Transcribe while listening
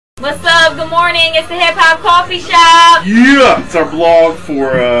What's up? Good morning. It's the Hip Hop Coffee Shop. Yeah, it's our blog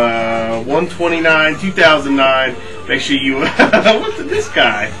for 1/29/2009. Make sure you. What's this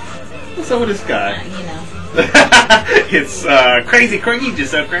guy? What's up with this guy? You know. It's Crazy Crook. He's just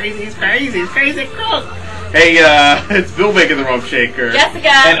so crazy. He's crazy. He's crazy Crook. Hey, it's Bill Baker, the RUMPSHAKER.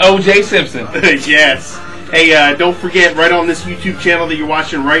 Jessica. And OJ Simpson. Yes. Hey, don't forget, right on this YouTube channel that you're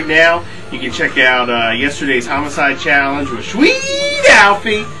watching right now, you can check out yesterday's Homicide Challenge with Sweet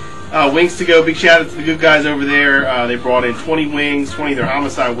Alfie. Wings to go. Big shout out to the good guys over there. They brought in 20 wings, 20 of their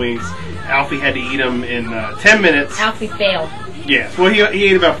homicide wings. Alfie had to eat them in 10 minutes. Alfie failed. Yes. Well, he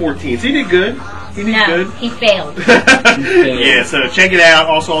ate about 14, so he did good. He did good. He failed. Yeah, so check it out.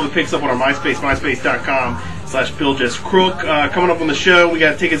 Also, all the pics up on our MySpace, myspace.com/BillJessCrook. Coming up on the show, we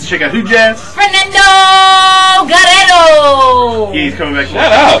got tickets to check out who, Jess? Fernando Guerrero. Yeah, he's coming back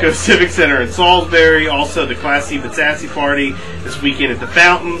to the Civic Center in Salisbury. Also, the Class C but Sassy party this weekend at the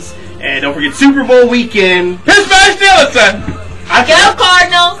Fountains. And don't forget Super Bowl weekend. Pittsburgh Steelers, son. Go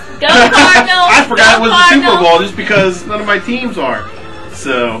Cardinals. Go Cardinals. I forgot it was the Super Bowl just because none of my teams are.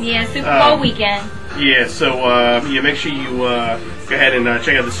 So yeah, Super Bowl weekend. Yeah, so yeah, make sure you go ahead and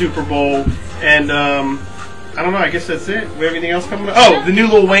check out the Super Bowl. And I don't know, I guess that's it. We have anything else coming up? Oh, the new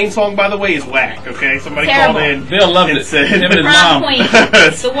Lil Wayne song, by the way, is whack. Okay, somebody called in. Bill loved it. Said, him and his mom.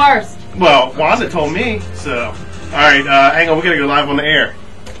 It's the worst. Well, Wazit told me. So, all right, hang on, we gotta go live on the air.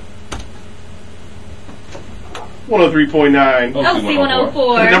 103.9. OC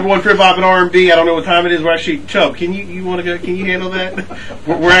 104. The number one trip hop and R&B. I don't know what time it is. We're actually Chubb. Can you want to go? Can you handle that?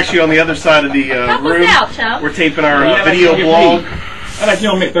 We're actually on the other side of the room. Out, Chubb. We're taping our video blog. I like you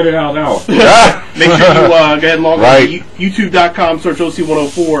don't make $30 an hour. Make sure you go ahead and log on to YouTube.com. Search OC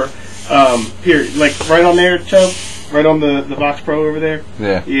 104. Here, like right on there, Chubb. Right on the Vox Pro over there.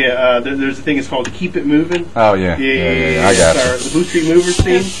 Yeah. Yeah. There's a thing. It's called Keep It Moving. Oh yeah. Yeah. I got it. The Blue Street Movers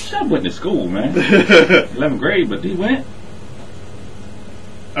team. Chubb went to school, man. 11th grade, but he went.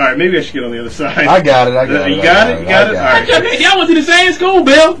 All right, maybe I should get on the other side. I got it. You got it. All right. Y'all went to the same school,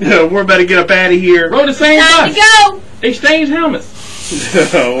 Bill. We're about to get up out of here. Rode the same Time bus. to go. Exchange helmets.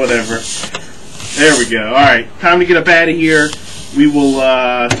 Whatever. There we go. All right, time to get up out of here. We will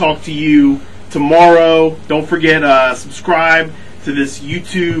talk to you tomorrow. Don't forget, subscribe to this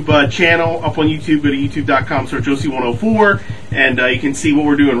YouTube channel up on YouTube. Go to youtube.com, search OC104, and you can see what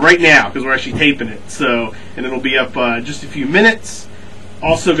we're doing right now because we're actually taping it. So, and it'll be up just a few minutes.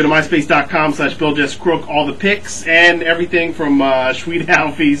 Also, go to myspace.com/BillJessCrook. All the pics and everything from Sweet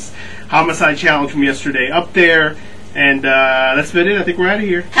Alfie's Homicide Challenge from yesterday up there. And that's been it. I think we're out of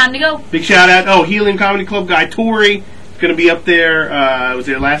here. Time to go. Big shout out. Oh, Helium Comedy Club guy Tori going to be up there. I was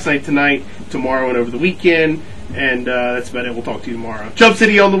there last night, tonight, tomorrow, and over the weekend. And that's about it. We'll talk to you tomorrow. Chubb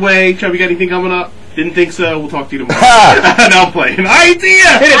City on the way. Chubb, you got anything coming up? Didn't think so. We'll talk to you tomorrow. No, I'm playing. All right, see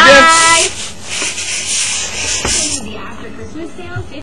ya. Hit it, Bye.